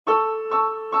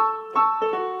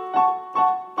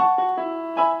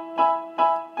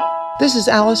This is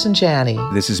Allison Janney.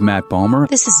 This is Matt Balmer.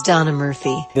 This is Donna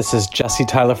Murphy. This is Jesse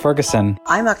Tyler Ferguson.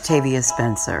 I'm Octavia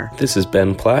Spencer. This is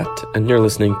Ben Platt, and you're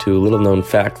listening to Little Known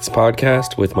Facts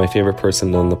podcast with my favorite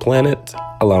person on the planet,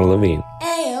 Alana Levine.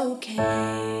 A-OK.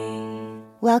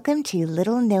 Welcome to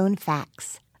Little Known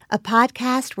Facts, a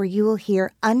podcast where you will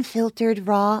hear unfiltered,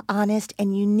 raw, honest,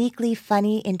 and uniquely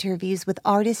funny interviews with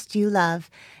artists you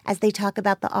love as they talk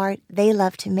about the art they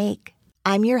love to make.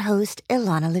 I'm your host,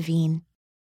 Ilana Levine.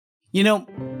 You know,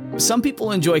 some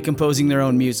people enjoy composing their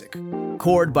own music,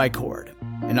 chord by chord,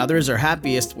 and others are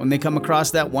happiest when they come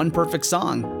across that one perfect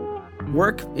song.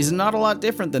 Work is not a lot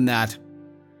different than that.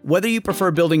 Whether you prefer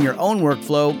building your own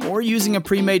workflow or using a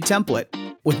pre-made template,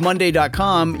 with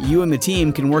Monday.com, you and the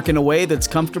team can work in a way that's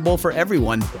comfortable for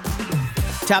everyone.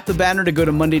 Tap the banner to go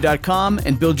to Monday.com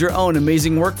and build your own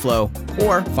amazing workflow,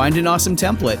 or find an awesome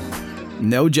template.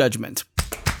 No judgment.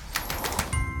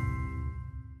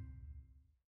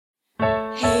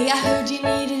 Hey, I heard you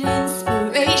needed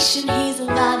inspiration. He's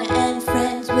Alana and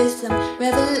friends with some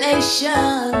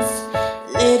revelations.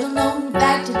 Little known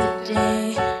fact of the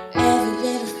day. Every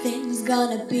little thing's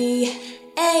gonna be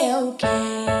A-OK.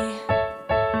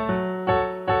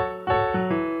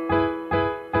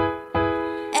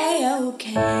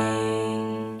 A-OK.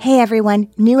 Hey everyone,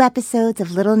 new episodes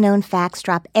of Little Known Facts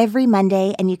drop every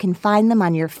Monday, and you can find them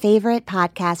on your favorite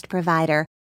podcast provider.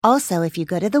 Also, if you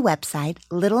go to the website,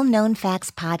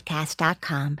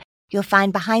 littleknownfactspodcast.com, you'll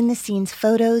find behind-the-scenes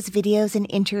photos, videos, and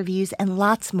interviews, and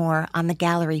lots more on the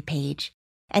gallery page.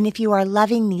 And if you are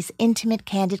loving these intimate,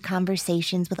 candid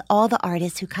conversations with all the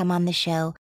artists who come on the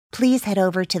show, please head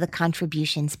over to the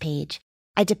contributions page.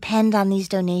 I depend on these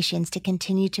donations to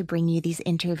continue to bring you these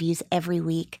interviews every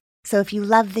week. So if you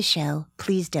love the show,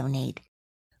 please donate.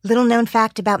 Little known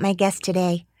fact about my guest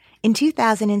today. In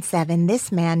 2007,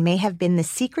 this man may have been the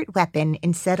secret weapon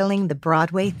in settling the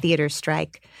Broadway theater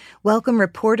strike. Welcome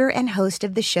reporter and host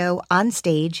of the show On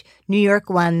Stage, New York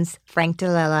One's Frank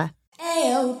DeLella.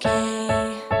 A-OK.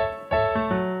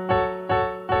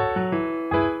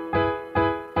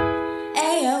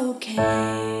 A-OK.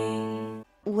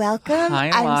 Welcome. Hi,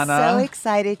 I'm Lana. so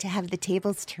excited to have the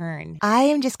tables turn. I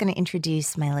am just going to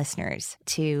introduce my listeners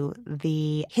to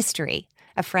the history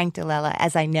of Frank DeLella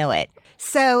as I know it.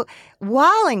 So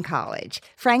while in college,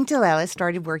 Frank DeLella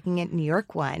started working at New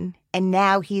York One, and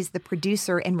now he's the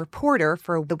producer and reporter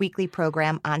for the weekly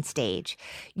program On Stage.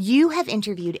 You have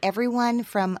interviewed everyone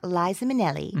from Liza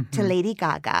Minnelli to Lady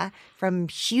Gaga, from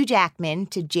Hugh Jackman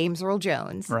to James Earl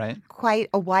Jones. Right.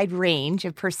 Quite a wide range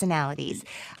of personalities.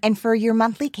 And for your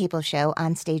monthly cable show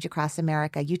On Stage Across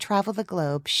America, you travel the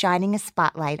globe, shining a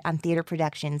spotlight on theater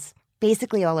productions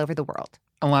basically all over the world.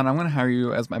 Alana, I'm going to hire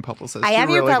you as my publicist. I am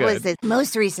You're your really publicist. good.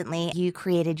 Most recently, you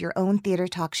created your own theater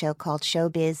talk show called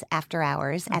Showbiz After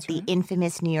Hours at the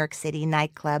infamous New York City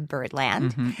nightclub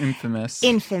Birdland. Infamous.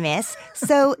 Infamous.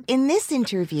 So in this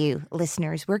interview,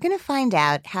 listeners, we're going to find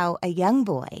out how a young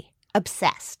boy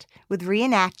obsessed with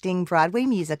reenacting Broadway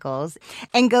musicals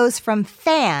and goes from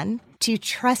fan to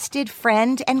trusted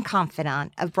friend and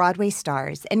confidant of Broadway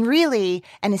stars, and really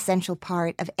an essential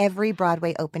part of every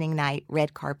Broadway opening night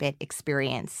red carpet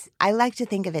experience. I like to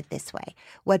think of it this way.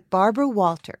 What Barbara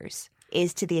Walters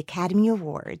is to the Academy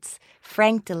Awards,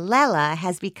 Frank DeLella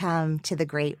has become to the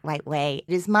Great White Way.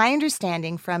 It is my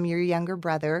understanding from your younger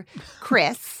brother,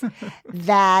 Chris,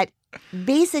 that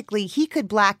basically he could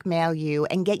blackmail you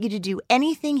and get you to do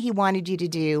anything he wanted you to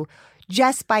do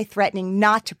just by threatening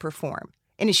not to perform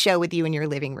in a show with you in your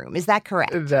living room. Is that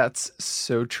correct? That's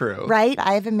so true. Right?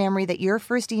 I have a memory that your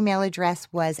first email address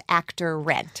was actor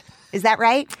Rent. Is that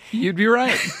right? You'd be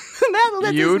right. That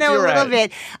lets us know a little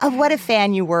bit of what a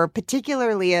fan you were,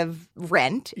 particularly of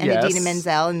Rent and Yes. Idina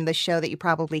Menzel and the show that you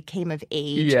probably came of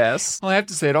age. Yes. Well, I have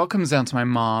to say, it all comes down to my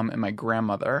mom and my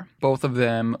grandmother. Both of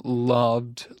them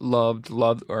loved,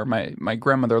 or my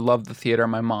grandmother loved the theater.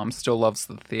 My mom still loves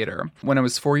the theater. When I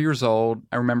was 4 years old,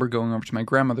 I remember going over to my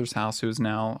grandmother's house, who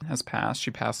has passed.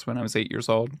 She passed when I was 8 years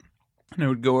old. And I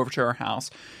would go over to her house.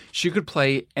 She could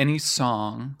play any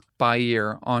song by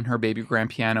ear on her baby grand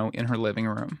piano in her living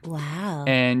room. Wow.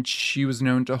 And she was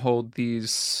known to hold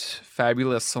these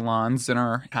fabulous salons in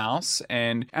our house.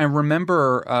 And I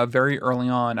remember very early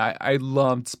on, I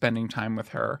loved spending time with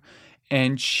her.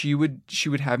 And she would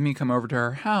have me come over to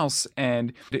her house,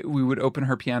 and we would open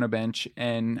her piano bench,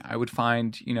 and I would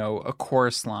find, a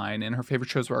chorus line. And her favorite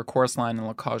shows were A Chorus Line and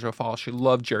La Cage aux Folles. She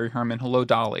loved Jerry Herman, Hello,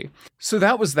 Dolly. So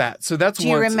that was that. So that's Do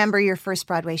you remember your first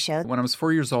Broadway show? When I was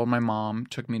 4 years old, my mom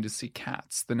took me to see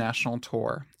Cats, the national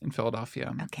tour in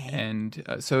Philadelphia. Okay. And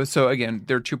so again,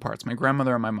 there are two parts, my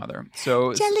grandmother and my mother.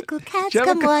 So Jellicle cats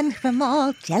come one from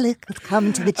all. Jellicles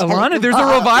come to the Jellicle Alana, there's ball.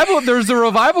 a revival. There's a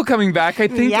revival coming back, I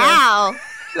think. Meow.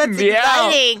 That's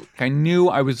exciting. I knew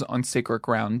I was on sacred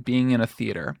ground being in a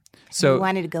theater. So you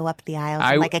wanted to go up the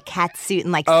aisles in like a cat suit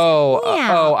and like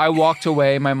I walked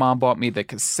away. My mom bought me the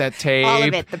cassette tape, all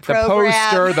of it, the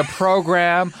poster, the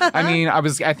program. I mean,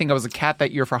 I think I was a cat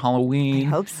that year for Halloween. I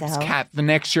hope so. I was a cat the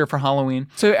next year for Halloween.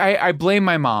 So I blame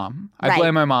my mom. I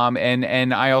blame my mom,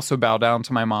 and I also bow down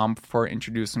to my mom for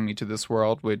introducing me to this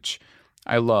world, which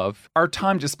I love. Our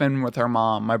time to spend with our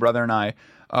mom, my brother and I,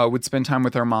 would spend time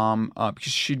with our mom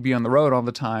because she'd be on the road all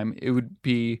the time. It would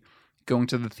be going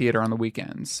to the theater on the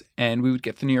weekends. And we would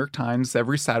get the New York Times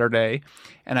every Saturday.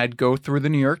 And I'd go through the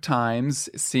New York Times,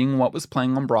 seeing what was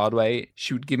playing on Broadway.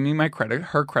 She would give me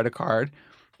her credit card.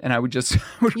 And I would just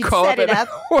call up and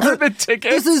order the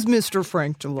tickets. This is Mr.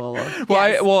 Frank DeLilla.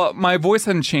 Well, my voice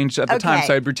hadn't changed at the time,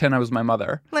 so I'd pretend I was my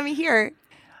mother. Let me hear it.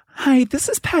 Hi, this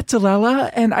is Pat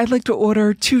DeLella, and I'd like to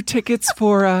order 2 tickets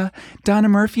for Donna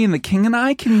Murphy and the King and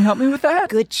I. Can you help me with that?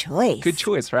 Good choice. Good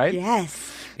choice, right?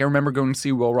 Yes. I remember going to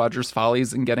see Will Rogers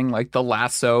Follies and getting like the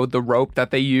lasso, the rope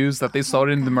that they use, that they sold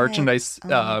in the merchandise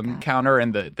counter,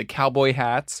 and the cowboy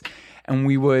hats. And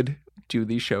we would do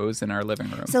these shows in our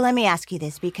living room. So let me ask you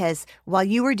this, because while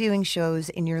you were doing shows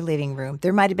in your living room,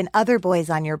 there might have been other boys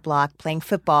on your block playing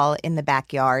football in the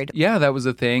backyard. Yeah, that was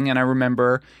a thing. And I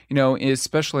remember,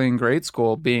 especially in grade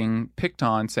school, being picked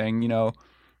on, saying,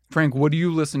 Frank, what do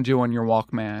you listen to on your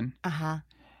Walkman? Uh-huh.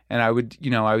 And I would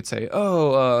say,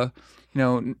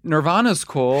 Nirvana's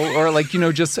cool, or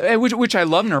which I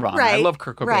love Nirvana. Right, I love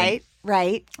Kurt Cobain.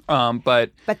 Right.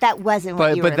 But that wasn't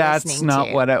what you were that's listening not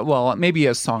to. what maybe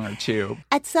a song or two.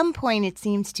 At some point, it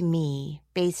seems to me,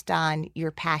 based on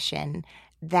your passion,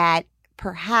 that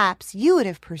perhaps you would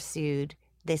have pursued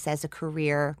this as a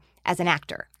career as an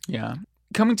actor. Yeah.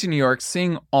 Coming to New York,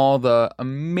 seeing all the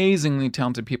amazingly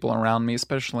talented people around me,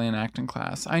 especially in acting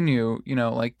class, I knew,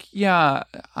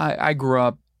 I grew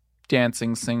up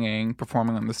dancing, singing,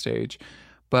 performing on the stage,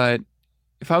 but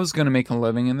if I was going to make a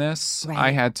living in this, right.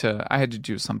 I had to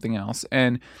do something else.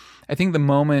 And I think the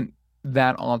moment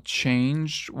that all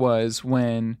changed was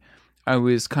when I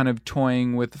was kind of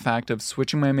toying with the fact of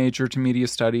switching my major to media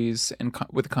studies and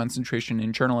with a concentration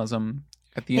in journalism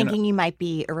at the end. Thinking you might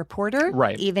be a reporter?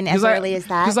 Right. Even as early as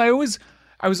that? Because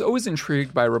I was always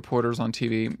intrigued by reporters on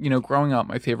TV. Growing up,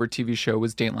 my favorite TV show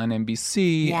was Dateline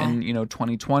NBC. Yeah. And,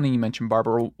 2020, you mentioned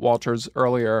Barbara Walters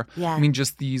earlier. Yeah. I mean,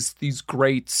 just these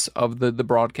greats of the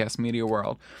broadcast media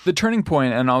world. The turning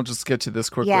point, and I'll just get to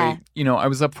this quickly. Yeah. I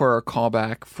was up for a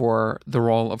callback for the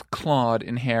role of Claude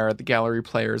in Hair at the Gallery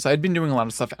Players. I'd been doing a lot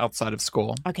of stuff outside of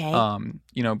school. Okay.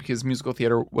 Because musical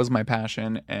theater was my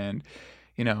passion. And,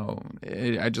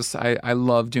 I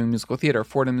love doing musical theater.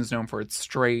 Fordham is known for its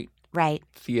straight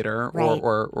theater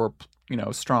or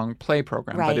strong play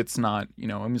program, but it's not,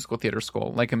 a musical theater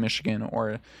school like a Michigan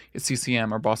or a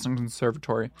CCM or Boston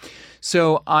Conservatory.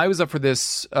 So I was up for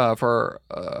this for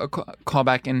a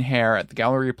callback in Hair at the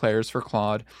Gallery Players for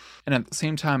Claude. And at the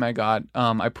same time,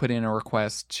 I put in a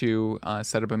request to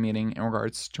set up a meeting in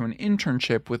regards to an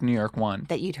internship with New York One.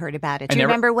 That you'd heard about it. Do you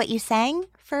remember what you sang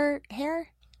for Hair?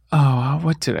 Oh,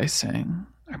 what did I sing?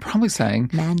 I probably sang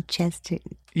Manchester.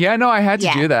 Yeah, no, I had to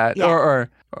do that. Yeah. Or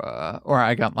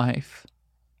I Got Life.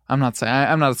 I'm not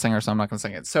a singer, so I'm not going to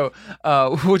sing it. So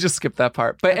we'll just skip that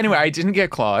part. But anyway, I didn't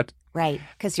get Claude. Right,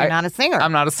 because you're not a singer.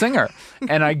 I'm not a singer.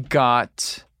 And I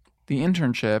got the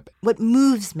internship. What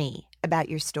moves me about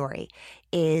your story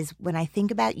is when I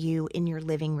think about you in your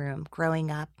living room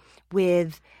growing up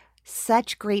with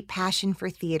such great passion for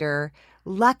theater,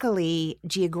 luckily,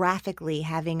 geographically,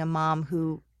 having a mom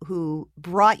who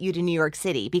brought you to New York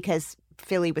City because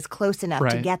Philly was close enough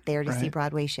to get there to see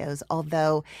Broadway shows,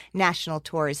 although national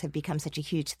tours have become such a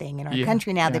huge thing in our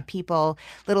country now that people,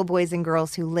 little boys and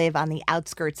girls who live on the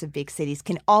outskirts of big cities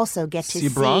can also get to see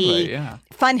Broadway,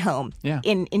 Fun Home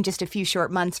in just a few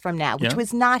short months from now, which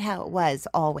was not how it was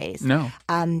always. No.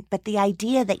 But the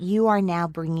idea that you are now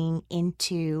bringing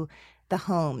into the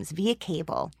homes via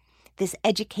cable, this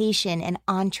education and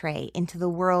entree into the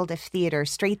world of theater,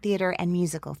 straight theater and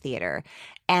musical theater,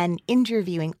 and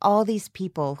interviewing all these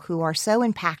people who are so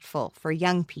impactful for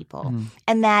young people,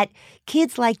 and that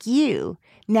kids like you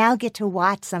now get to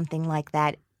watch something like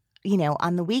that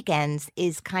on the weekends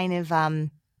is kind of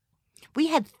we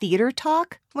had theater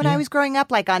talk when I was growing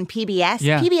up, like on PBS.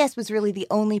 Yeah. PBS was really the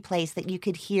only place that you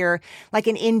could hear like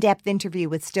an in-depth interview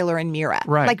with Stiller and Mira.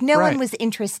 Right, Like no right. one was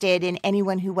interested in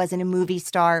anyone who wasn't a movie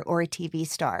star or a TV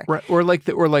star. Right. Or like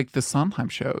the Sondheim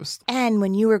shows. And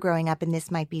when you were growing up, and this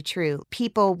might be true,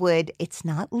 people would, it's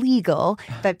not legal,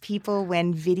 but people,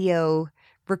 when video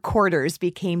recorders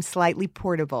became slightly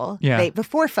portable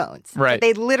before phones. Right.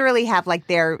 They'd literally have like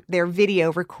their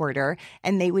video recorder,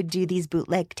 and they would do these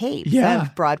bootleg tapes Yeah.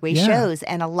 of Broadway Yeah. shows.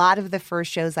 And a lot of the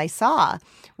first shows I saw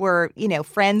were,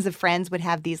 friends of friends would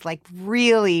have these like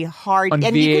really hard On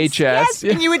and you could- VHS. yes,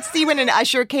 Yeah. and you would see when an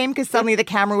usher came because suddenly the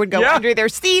camera would go Yeah. under their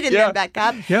seat and Yeah. then back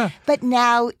up. Yeah. But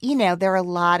now, there are a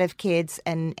lot of kids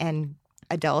and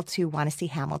adults who want to see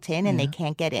Hamilton and they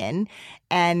can't get in.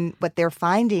 And what they're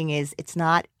finding is it's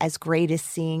not as great as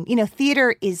seeing,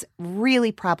 theater is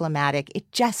really problematic. It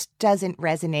just doesn't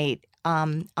resonate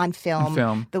on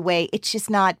film, the way it's just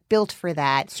not built for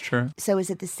that. It's true. So is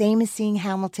it the same as seeing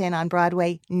Hamilton on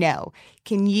Broadway? No.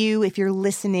 Can you, if you're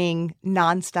listening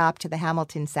nonstop to the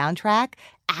Hamilton soundtrack,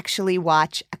 actually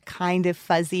watch a kind of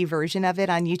fuzzy version of it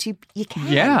on YouTube? You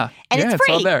can. Yeah. And yeah, it's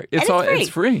free. all there. It's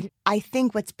free. I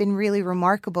think what's been really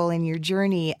remarkable in your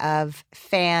journey of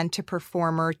fan to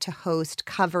performer to host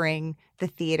covering the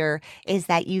theater is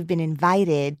that you've been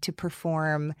invited to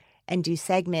perform and do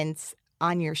segments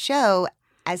on your show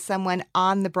as someone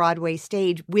on the Broadway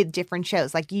stage with different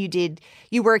shows. Like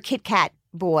you were a Kit Kat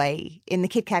boy in the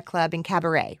Kit Kat Club in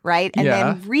Cabaret, right? And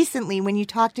then recently when you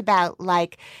talked about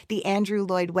like the Andrew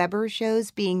Lloyd Webber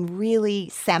shows being really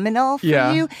seminal for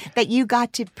you, that you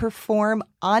got to perform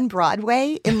on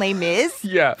Broadway in Les Mis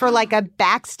for like a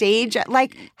backstage,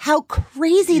 like how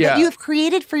crazy that you have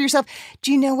created for yourself.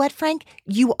 Do you know what, Frank?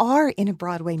 You are in a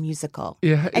Broadway musical.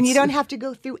 Yeah, and you don't have to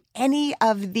go through any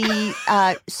of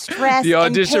the stress The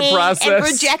audition and pain process. and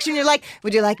rejection. You're like,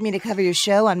 would you like me to cover your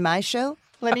show on my show?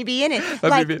 Let me be in it.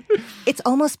 It's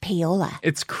almost payola.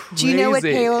 It's crazy. Do you know what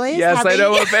payola is? Yes, How I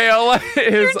know they- what payola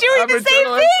is. You're doing I'm the a same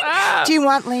journalist. thing. Ah. Do you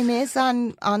want Les Mis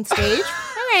on stage?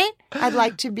 All right. I'd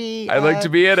like to be. I'd like to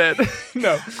be in it.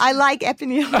 No. I like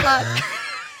Epinel.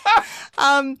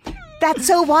 That's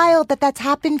so wild that that's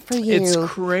happened for you. It's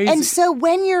crazy. And so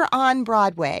when you're on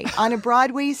Broadway, on a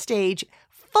Broadway stage,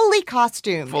 fully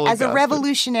costumed as a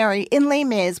revolutionary in Les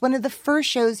Mis, one of the first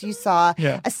shows you saw,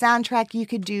 a soundtrack you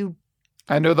could do.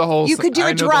 I know the whole. You could do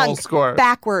I a know the whole drunk score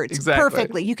backwards Exactly.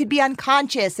 perfectly. You could be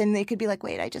unconscious, and they could be like,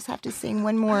 "Wait, I just have to sing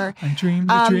one more." I dreamed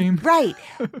the dream. Right.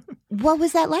 What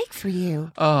was that like for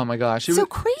you? Oh my gosh! So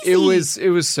crazy. It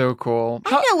was so cool.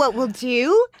 I know what we'll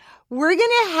do. We're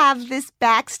gonna have this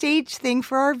backstage thing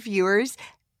for our viewers,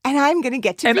 and I'm gonna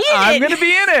get to And be in I'm it. going to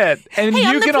be in it, and Hey, you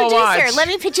I'm the can all producer. watch. Let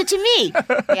me pitch it to me.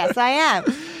 Yes, I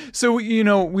am. So,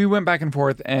 we went back and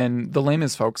forth, and the Les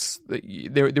Mis folks,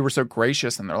 they were so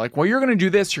gracious, and they're like, well, you're going to do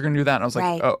this, you're going to do that. And I was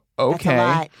like, Right. oh,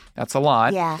 okay. That's a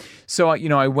lot. Yeah. So,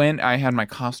 I went, I had my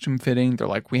costume fitting. They're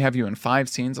like, we have you in 5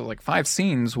 scenes. I was like, 5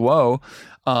 scenes? Whoa.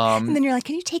 And then you're like,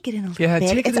 can you take it in a little Yeah, bit?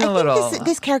 take it in I a little. think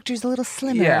this character's a little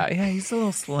slimmer. Yeah, he's a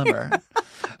little slimmer.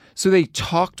 So they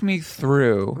talked me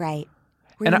through. Right.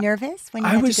 Were And you nervous when you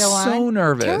I had was to go on? so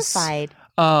nervous. Terrified.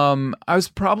 I was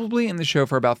probably in the show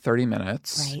for about 30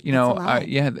 minutes. Right, that's a lot.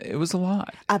 It was a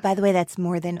lot. By the way, that's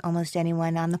more than almost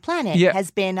anyone on the planet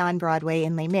has been on Broadway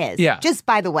in Les Mis. Yeah. Just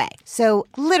by the way. So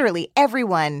literally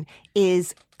everyone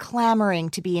is clamoring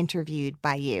to be interviewed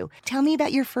by you. Tell me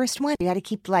about your first one. You got to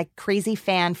keep like crazy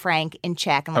fan Frank in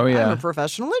check. I'm like, I'm a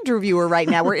professional interviewer right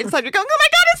now. We're inside. You're going, oh my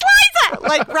God, it's Liza!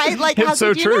 Like, right? Like, how It's so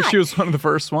could you true. not? She was one of the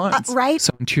first ones. Right.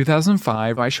 So in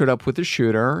 2005, I showed up with a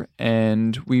shooter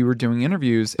and we were doing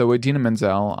interviews. So Idina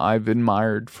Menzel, I've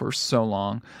admired for so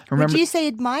long. I remember Would you say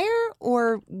admire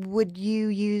or would you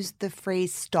use the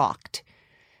phrase stalked?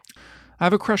 I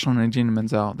have a crush on Idina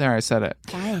Menzel. There, I said it.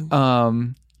 Fine.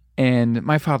 And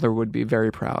my father would be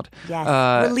very proud.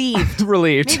 Yes. Relieved.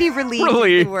 Relieved. Maybe relieved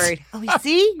is the word. Oh, you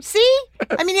see? See?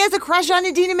 I mean, he has a crush on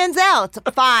Idina Menzel. It's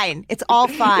fine. It's all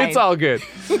fine. It's all good.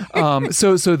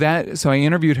 So I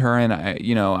interviewed her, and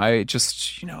I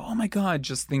just oh my God,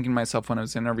 just thinking to myself when I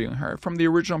was interviewing her from the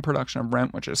original production of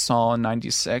Rent, which I saw in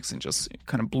 '96, and just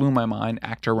kind of blew my mind.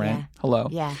 Actor Rent, Yeah. hello.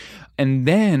 Yeah. And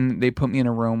then they put me in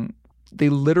a room. They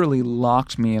literally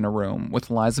locked me in a room with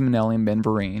Liza Minnelli and Ben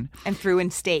Vereen. And threw in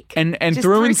steak. And Just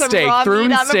threw in some steak, raw threw meat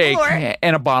in on the steak, floor.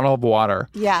 and a bottle of water.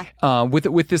 Yeah.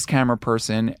 With this camera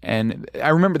person, and I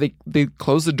remember they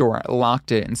closed the door,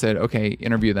 locked it, and said, "Okay,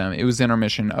 interview them." It was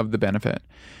intermission of the benefit,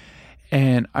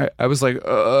 and I was like,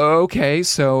 okay,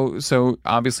 so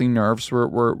obviously nerves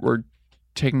were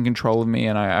taking control of me,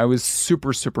 and I was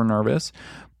super, super nervous.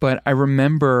 But I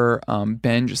remember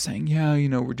Ben just saying, yeah,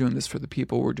 we're doing this for the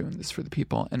people. We're doing this for the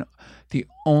people. And the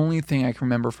only thing I can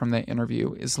remember from that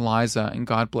interview is Liza, and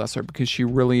God bless her, because she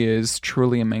really is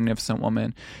truly a magnificent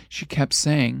woman. She kept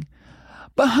saying,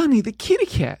 but honey, the kitty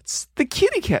cats,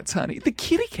 honey, the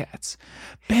kitty cats.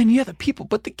 Ben, yeah, the people,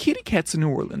 but the kitty cats in New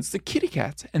Orleans, the kitty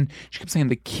cats. And she kept saying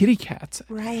the kitty cats.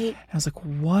 Right. And I was like,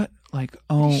 what? Like,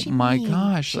 oh my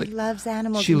gosh. She loves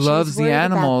animals. She and loves the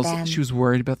animals. About them. She was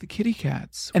worried about the kitty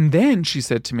cats. And then she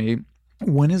said to me,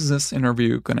 when is this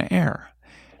interview going to air?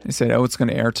 And I said, it's going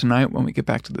to air tonight when we get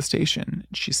back to the station.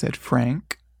 And she said,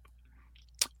 Frank,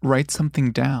 write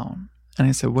something down. And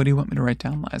I said, what do you want me to write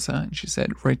down, Liza? And she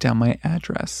said, write down my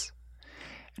address.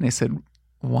 And I said,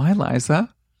 why,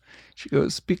 Liza? She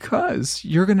goes, because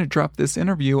you're going to drop this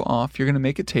interview off. You're going to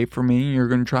make a tape for me. And you're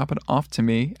going to drop it off to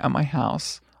me at my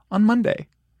house on Monday.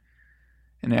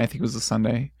 And I think it was a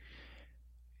Sunday.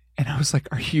 And I was like,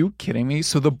 are you kidding me?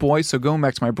 So going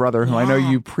back to my brother, who I know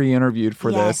you pre-interviewed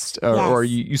for this, or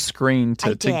you screened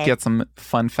to get some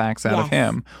fun facts out of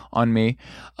him on me.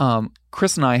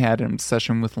 Chris and I had an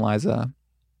obsession with Liza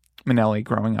Minnelli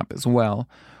growing up as well.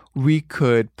 We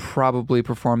could probably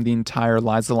perform the entire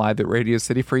Liza Live at Radio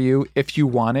City for you if you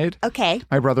wanted. Okay.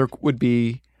 My brother would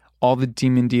be all the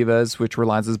Demon Divas, which were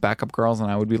Liza's backup girls, and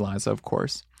I would be Liza, of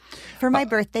course. For my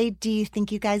birthday, do you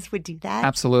think you guys would do that?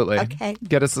 Absolutely. Okay.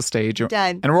 Get us a stage.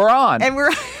 Done. And we're on. And we're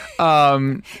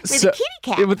with the kitty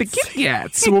cats. With the kitty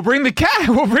cats. We'll bring the cat.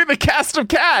 We'll bring the cast of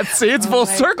cats. See, it's full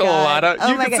circle, Alana.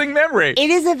 You can sing memory. It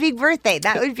is a big birthday.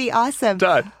 That would be awesome.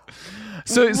 Done.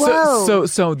 So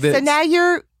now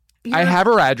you're I have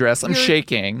her address. I'm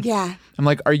shaking. Yeah. I'm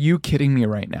like, are you kidding me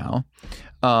right now?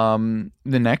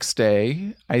 The next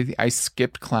day, I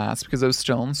skipped class because I was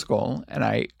still in school, and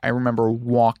I remember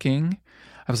walking.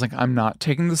 I was like, I'm not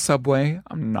taking the subway.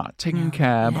 I'm not taking a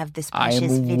cab. You have this I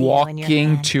precious am video walking in your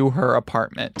hand. to her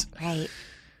apartment. Right.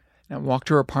 And I walked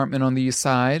to her apartment on the east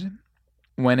side,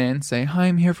 went in, say, hi,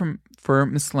 I'm here for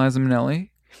Miss Liza Minnelli.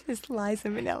 Miss Liza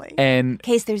Minnelli. And in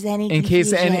case there's any in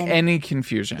confusion. case any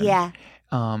confusion. Yeah.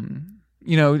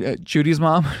 Judy's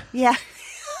mom. Yeah.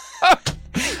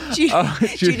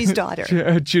 Judy's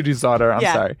daughter. Judy's daughter. I'm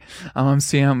sorry.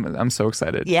 I'm so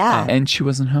excited. Yeah. And she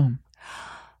wasn't home.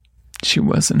 She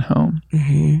wasn't home.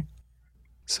 Mm-hmm.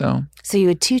 So you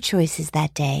had two choices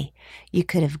that day. You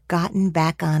could have gotten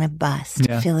back on a bus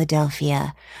to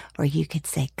Philadelphia, or you could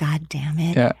say, God damn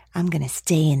it, I'm going to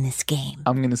stay in this game.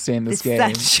 I'm going to stay in this game.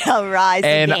 The sun shall rise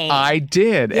and again. I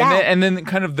did. Yeah. And then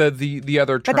kind of the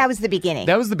other But that was the beginning.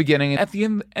 That was the beginning. At the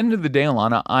end of the day,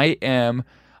 Alana, I am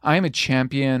a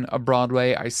champion of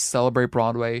Broadway. I celebrate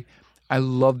Broadway. I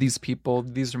love these people.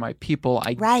 These are my people.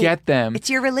 I get them. It's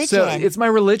your religion. So it's my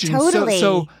religion. Totally.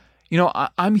 So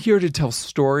I'm here to tell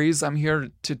stories. I'm here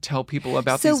to tell people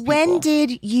about these people. So when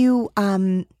did you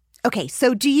okay,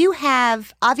 so do you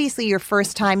have, obviously your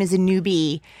first time as a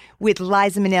newbie with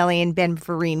Liza Minnelli and Ben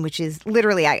Vereen, which is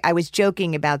literally, I was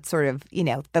joking about sort of,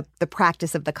 the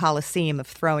practice of the Colosseum of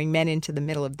throwing men into the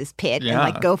middle of this pit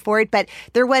and go for it. But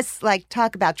there was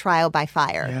talk about trial by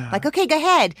fire. Yeah. Okay, go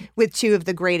ahead, with two of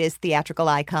the greatest theatrical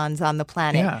icons on the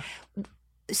planet. Yeah.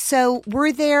 So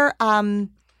were there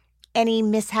any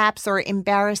mishaps or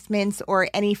embarrassments or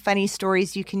any funny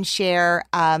stories you can share?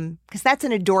 Because that's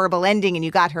an adorable ending, and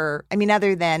you got her. I mean,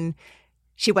 other than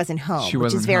she wasn't home,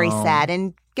 which is very sad.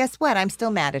 And guess what? I'm still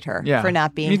mad at her for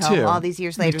not being home all these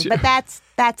years later. But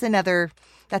that's another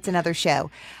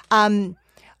show.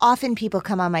 Often people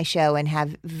come on my show and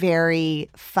have very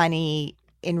funny,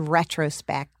 in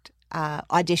retrospect,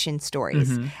 audition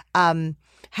stories. Mm-hmm.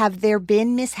 Have there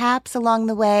been mishaps along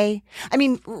the way? I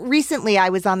mean, recently I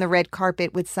was on the red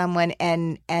carpet with someone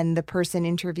and the person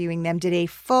interviewing them did a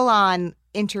full-on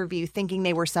interview thinking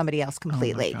they were somebody else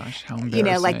completely. Oh my gosh, how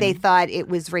embarrassing. They thought it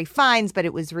was Ray Fiennes, but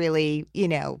it was really,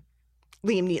 Liam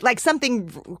Neeson, something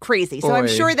crazy. So I'm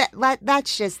sure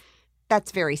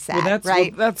that's very sad,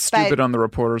 right? Well, that's stupid on the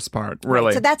reporter's part, really.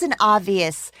 Right. So that's an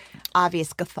obvious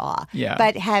guffaw. Yeah.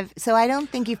 But so I don't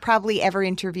think you've probably ever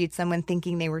interviewed someone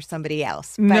thinking they were somebody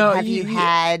else. But no, have you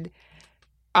had?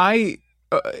 I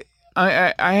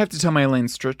have to tell my Elaine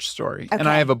Stritch story, and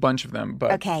I have a bunch of them.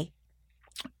 But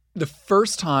the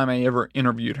first time I ever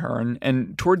interviewed her,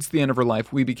 and towards the end of her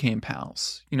life, we became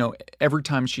pals. Every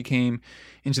time she came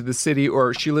into the city,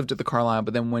 or she lived at the Carlisle,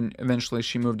 but then when eventually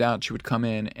she moved out, she would come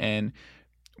in, and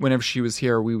whenever she was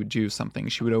here, we would do something.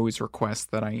 She would always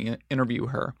request that I interview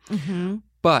her. Mm-hmm.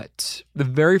 But the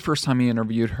very first time I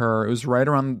interviewed her, it was right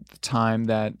around the time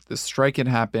that the strike had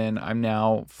happened. I'm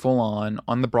now full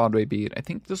on the Broadway beat. I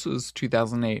think this was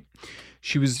 2008.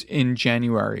 She was in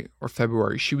January or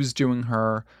February. She was doing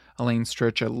her Elaine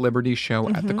Stritch at Liberty show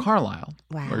at the Carlisle,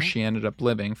 Wow. where she ended up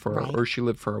living Right. or she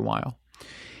lived for a while.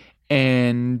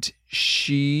 And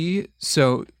it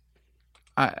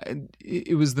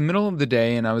was the middle of the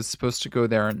day, and I was supposed to go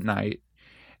there at night,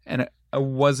 and I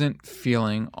wasn't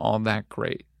feeling all that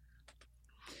great.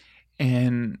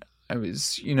 And I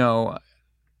was, it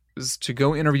was to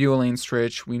go interview Elaine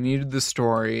Stritch. We needed the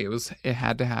story. It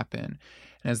had to happen.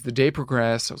 And as the day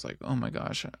progressed, I was like, oh my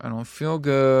gosh, I don't feel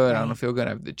good. I don't feel good.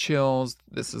 I have the chills.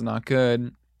 This is not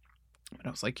good. But I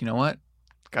was like, you know what?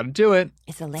 Got to do it.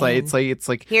 It's Elaine. It's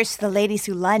like Here's to the ladies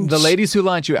who lunch. the ladies who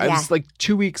lunch you. I Yeah. was like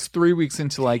 3 weeks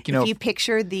into If you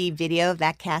picture the video of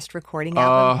that cast recording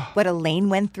album, what Elaine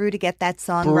went through to get that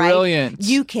song brilliant. right,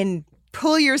 you can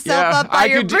pull yourself up by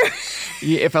your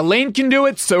If Elaine can do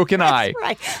it, so can I.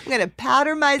 Right. I'm going to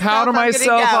powder myself. Powder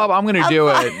myself up. I'm going to do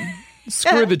it.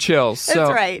 Screw the chills. That's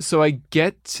right. So I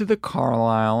get to the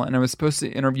Carlisle, and I was supposed to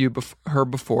interview her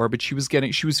before, but she was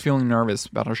feeling nervous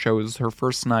about her show. It was her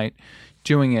first night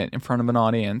doing it in front of an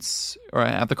audience or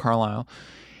at the Carlisle.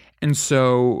 And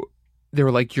so they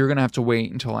were like, you're going to have to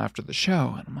wait until after the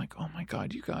show. And I'm like, oh my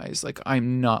God, you guys, like,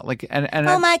 I'm not like,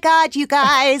 oh my God, you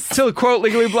guys. to quote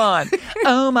Legally Blonde,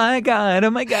 oh my God,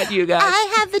 you guys.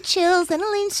 I have the chills and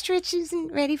Elaine Stritch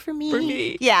isn't ready for me. For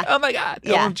me. Yeah. Oh my God.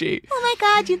 Yeah. OMG. Oh my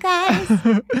God, you guys.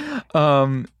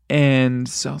 And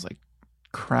so I was like,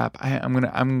 crap, I'm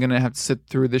gonna have to sit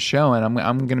through the show, and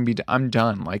I'm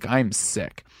done. Like, I'm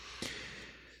sick.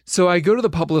 So I go to the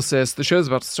publicist. The show's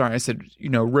about to start. I said,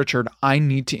 Richard, I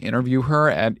need to interview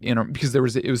her because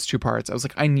it was 2 parts. I was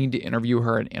like, I need to interview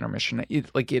her at intermission.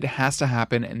 It has to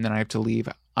happen, and then I have to leave.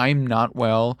 I'm not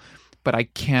well, but I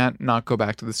can't not go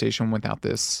back to the station without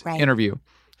this interview.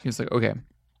 He was like, okay.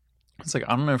 I was like,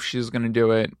 I don't know if she's going to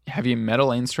do it. Have you met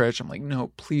Elaine Stritch? I'm like,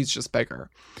 no, please just beg her.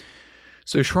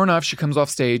 So sure enough, she comes off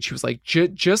stage. She was like,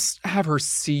 just have her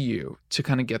see you to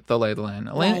kind of get the lay of the land.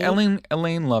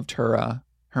 Elaine loved her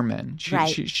men. She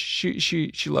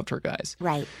loved her guys.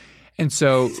 Right. And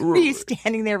so Were you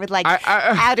standing there with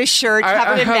out of shirt,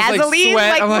 covered in Vaseline?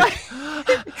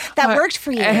 That worked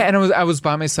for you. And I was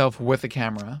by myself with a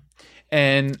camera.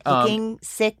 And looking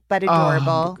sick but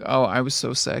adorable. I was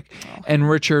so sick. And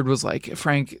Richard was like,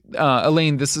 Frank,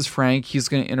 Elaine, this is Frank. He's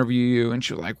going to interview you. And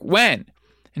she was like, when?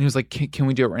 And he was like, can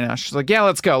we do it right now? She's like, yeah,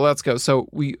 let's go. So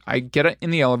I get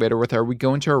in the elevator with her. We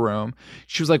go into her room.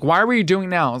 She was like, why were you doing it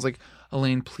now? I was like,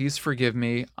 Elaine, please forgive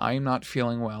me. I'm not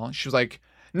feeling well. She was like,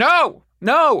 no,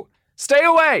 stay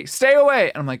away.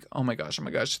 And I'm like, oh my gosh.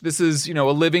 This is, a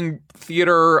living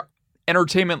theater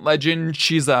entertainment legend.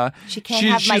 She can't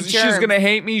have my germs. She's going to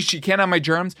hate me. She can't have my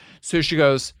germs. So she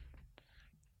goes,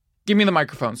 give me the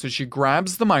microphone. So she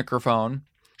grabs the microphone.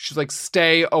 She's like,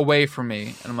 stay away from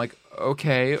me. And I'm like,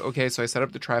 okay. So I set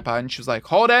up the tripod, and she was like,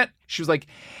 hold it. She was like,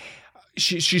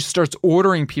 she starts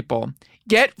ordering people.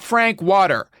 Get Frank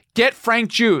water. Get Frank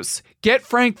juice. Get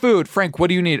Frank food. Frank, what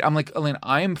do you need? I'm like, Elaine,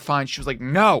 I am fine. She was like,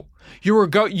 no,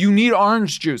 you need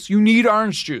orange juice.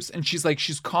 And she's like,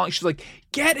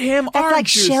 get him That's orange like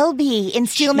juice. Shelby in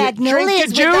Steel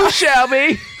Magnolias. Drink the juice,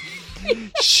 Shelby.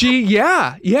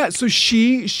 So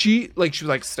she was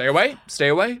like, stay away.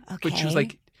 But she was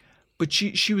like,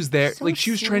 she was there, So she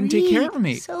was trying to take care of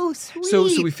me. So sweet. So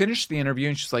we finished the interview,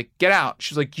 and she's like, get out.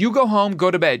 She's like, you go home, go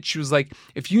to bed. She was like,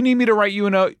 if you need me to write you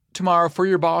a note tomorrow for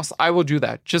your boss, I will do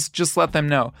that. Just let them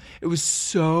know. It was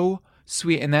so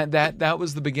sweet. And that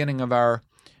was the beginning of our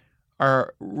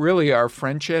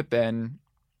friendship and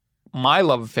my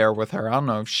love affair with her. I don't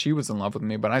know if she was in love with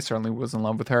me, but I certainly was in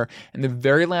love with her. And the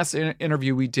very last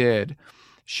interview we did,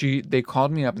 they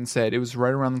called me up and said it was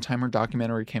right around the time her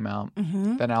documentary came out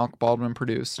that Alec Baldwin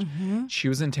produced. She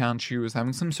was in town. She was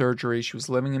having some surgery. She was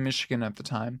living in Michigan at the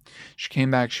time. She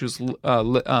came back. She was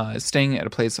staying at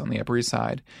a place on the Upper East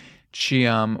Side.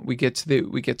 We get to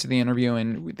the interview,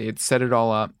 and they had set it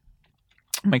all up.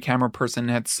 My camera person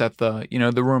had set the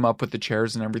room up with the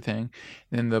chairs and everything.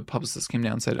 And then the publicist came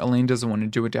down and said, Elaine doesn't want to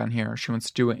do it down here. She wants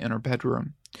to do it in her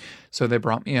bedroom. So they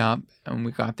brought me up, and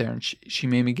we got there, and she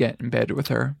made me get in bed with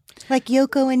her. Like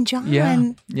Yoko and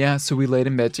John. Yeah. So we laid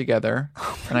in bed together,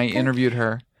 and I interviewed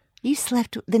her. You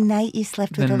slept the night you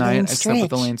slept with Elaine Stritch. I slept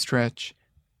with Elaine Stritch.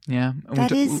 Yeah.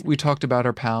 And we talked about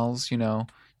her pals,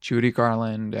 Judy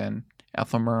Garland and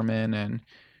Ethel Merman, and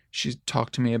she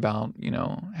talked to me about,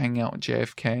 hanging out with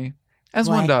JFK, as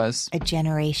one does. A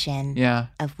generation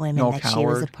of women Noel that Coward. she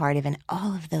was a part of, and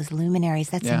all of those luminaries.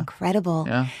 That's incredible.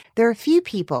 Yeah. There are a few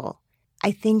people.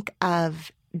 I think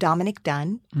of Dominic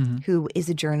Dunn, who is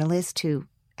a journalist who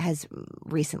has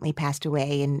recently passed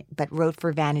away, but wrote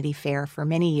for Vanity Fair for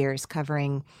many years,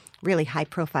 covering really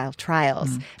high-profile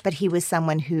trials. But he was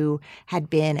someone who had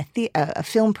been a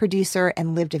film producer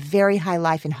and lived a very high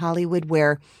life in Hollywood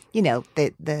where, you know,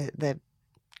 the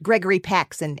Gregory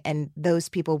Pecks and those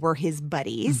people were his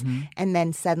buddies. And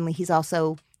then suddenly he's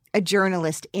also a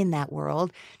journalist in that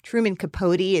world. Truman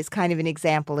Capote is kind of an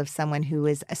example of someone who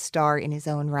is a star in his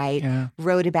own right,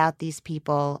 wrote about these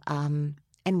people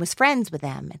and was friends with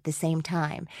them at the same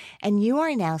time. And you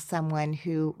are now someone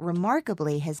who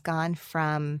remarkably has gone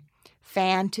from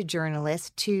fan to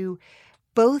journalist to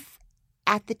both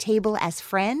at the table as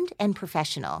friend and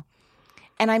professional.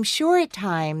 And I'm sure at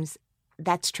times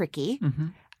that's tricky.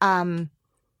 But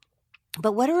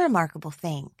what a remarkable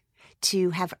thing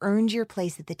to have earned your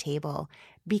place at the table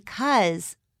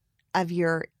because of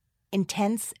your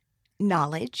intense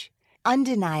knowledge,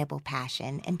 undeniable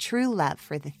passion, and true love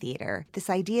for the theater. This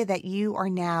idea that you are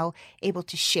now able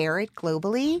to share it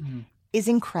globally is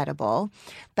incredible.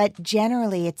 But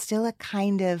generally, it's still a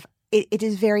kind of, it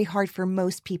is very hard for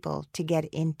most people to get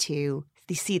into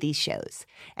see these shows,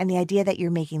 and the idea that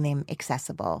you're making them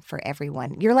accessible for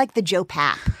everyone. You're like the Joe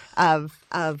Papp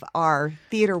of our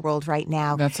theater world right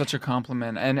now. That's such a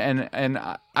compliment,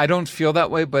 and I don't feel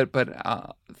that way, but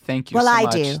thank you. Well, so I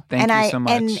much. do. Thank you so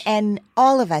much. And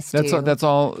all of us do. That's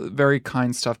all very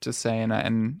kind stuff to say,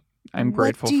 and I'm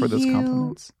grateful for those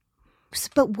compliments.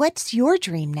 But what's your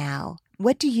dream now?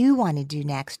 What do you want to do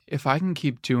next? If I can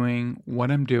keep doing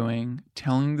what I'm doing,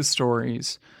 telling the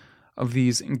stories of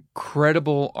these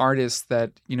incredible artists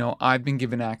that, you know, I've been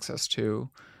given access to,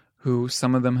 who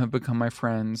some of them have become my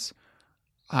friends,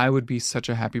 I would be such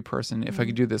a happy person if I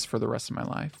could do this for the rest of my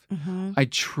life. I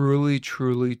truly,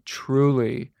 truly,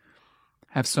 truly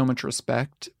have so much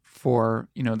respect for,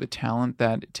 you know, the talent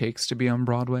that it takes to be on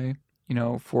Broadway, you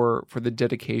know, for the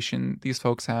dedication these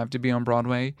folks have to be on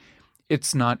Broadway.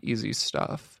 It's not easy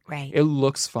stuff. Right. It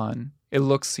looks fun. It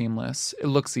looks seamless. It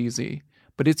looks easy.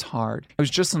 But it's hard. I was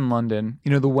just in London.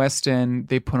 You know, the West End,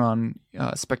 they put on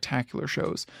spectacular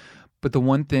shows. But the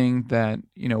one thing that,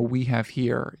 you know, we have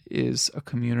here is a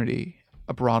community,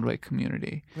 a Broadway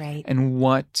community. Right. And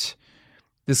what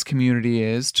this community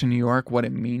is to New York, what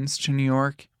it means to New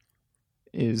York,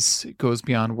 goes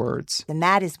beyond words. And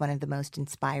that is one of the most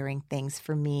inspiring things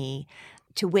for me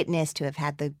to witness, to have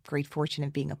had the great fortune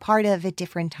of being a part of at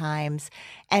different times,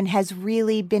 and has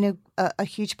really been a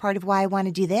huge part of why I want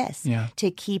to do this,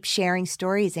 to keep sharing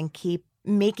stories and keep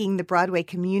making the Broadway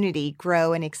community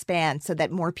grow and expand so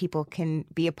that more people can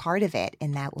be a part of it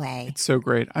in that way. It's so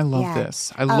great. I love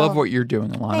this. I love what you're doing,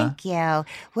 Ilana. Thank you.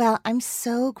 Well, I'm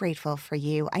so grateful for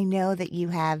you. I know that you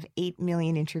have 8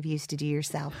 million interviews to do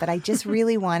yourself, but I just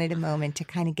really wanted a moment to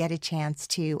kind of get a chance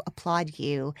to applaud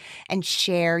you and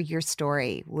share your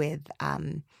story with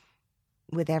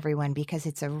everyone, because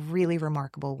it's a really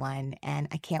remarkable one, and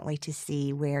I can't wait to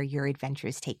see where your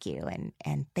adventures take you.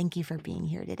 And thank you for being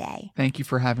here today. Thank you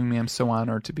for having me. I'm so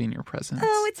honored to be in your presence.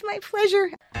 Oh, it's my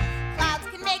pleasure. Clouds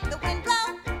can make the wind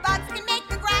blow, bugs can make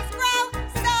the grass grow.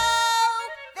 So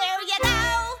there you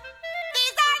go.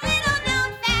 These are little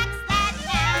known facts that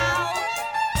now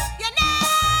you know.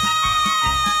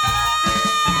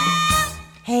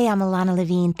 Hey, I'm Ilana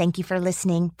Levine. Thank you for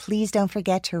listening. Please don't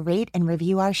forget to rate and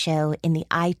review our show in the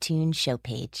iTunes show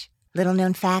page. Little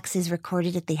Known Facts is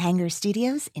recorded at the Hangar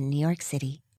Studios in New York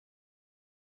City.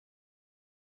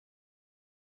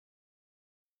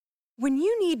 When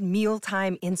you need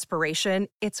mealtime inspiration,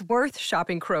 it's worth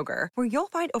shopping Kroger, where you'll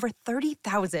find over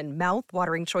 30,000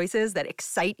 mouth-watering choices that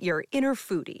excite your inner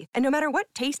foodie. And no matter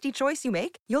what tasty choice you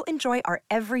make, you'll enjoy our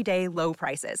everyday low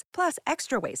prices, plus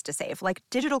extra ways to save, like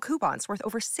digital coupons worth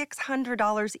over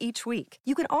 $600 each week.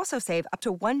 You can also save up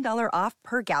to $1 off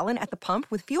per gallon at the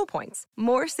pump with fuel points.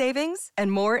 More savings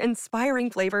and more inspiring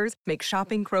flavors make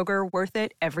shopping Kroger worth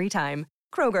it every time.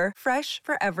 Kroger, fresh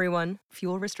for everyone.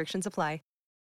 Fuel restrictions apply.